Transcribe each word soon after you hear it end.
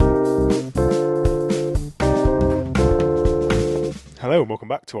Hello and welcome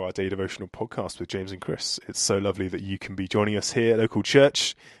back to our Daily Devotional podcast with James and Chris. It's so lovely that you can be joining us here at Local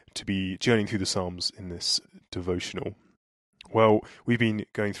Church to be journeying through the Psalms in this devotional. Well, we've been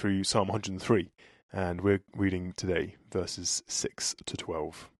going through Psalm 103 and we're reading today verses 6 to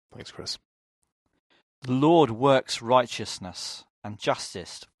 12. Thanks, Chris. The Lord works righteousness and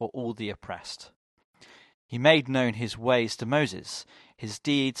justice for all the oppressed. He made known his ways to Moses, his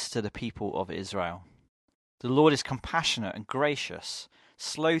deeds to the people of Israel. The Lord is compassionate and gracious,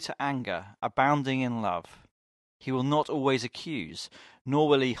 slow to anger, abounding in love. He will not always accuse, nor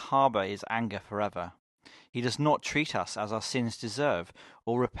will he harbour his anger forever. He does not treat us as our sins deserve,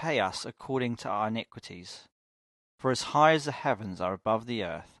 or repay us according to our iniquities. For as high as the heavens are above the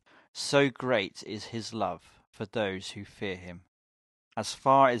earth, so great is his love for those who fear him. As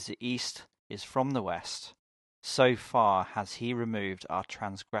far as the east is from the west, so far has he removed our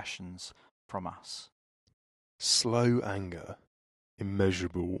transgressions from us. Slow anger,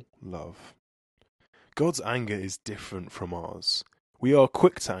 immeasurable love. God's anger is different from ours. We are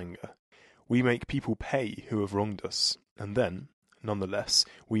quick to anger. We make people pay who have wronged us, and then, nonetheless,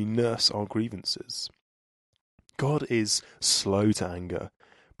 we nurse our grievances. God is slow to anger,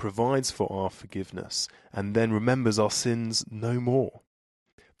 provides for our forgiveness, and then remembers our sins no more.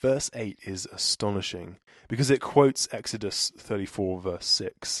 Verse 8 is astonishing because it quotes Exodus 34 verse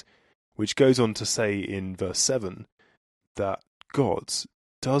 6, which goes on to say in verse 7 that God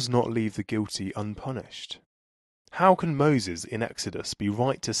does not leave the guilty unpunished. How can Moses in Exodus be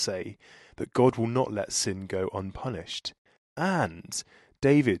right to say that God will not let sin go unpunished? And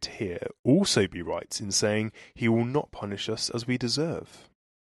David here also be right in saying he will not punish us as we deserve.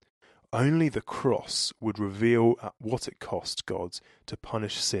 Only the cross would reveal what it cost God to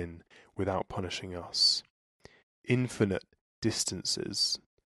punish sin without punishing us. Infinite distances,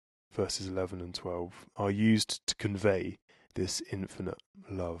 verses 11 and 12, are used to convey this infinite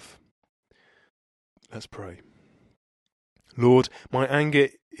love. Let's pray. Lord, my anger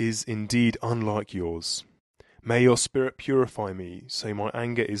is indeed unlike yours. May your Spirit purify me so my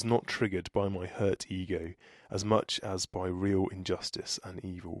anger is not triggered by my hurt ego as much as by real injustice and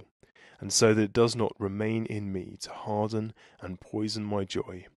evil, and so that it does not remain in me to harden and poison my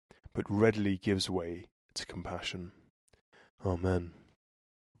joy, but readily gives way to compassion. Amen.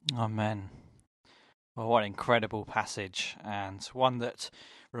 Amen. Well, what an incredible passage, and one that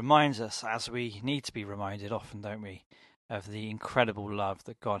reminds us, as we need to be reminded often, don't we, of the incredible love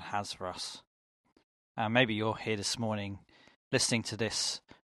that God has for us. Maybe you're here this morning listening to this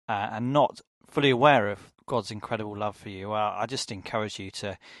and not fully aware of God's incredible love for you. Well, I just encourage you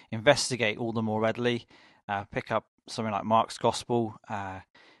to investigate all the more readily, pick up something like Mark's Gospel,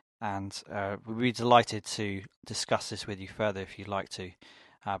 and we'd be delighted to discuss this with you further if you'd like to.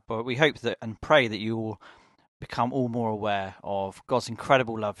 But we hope that and pray that you will become all more aware of God's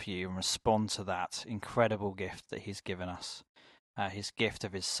incredible love for you and respond to that incredible gift that he's given us, his gift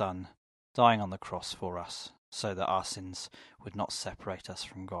of his Son, dying on the cross for us so that our sins would not separate us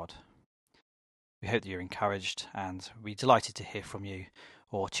from God. We hope that you're encouraged, and we'll be delighted to hear from you,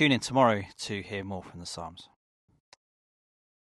 or tune in tomorrow to hear more from the Psalms.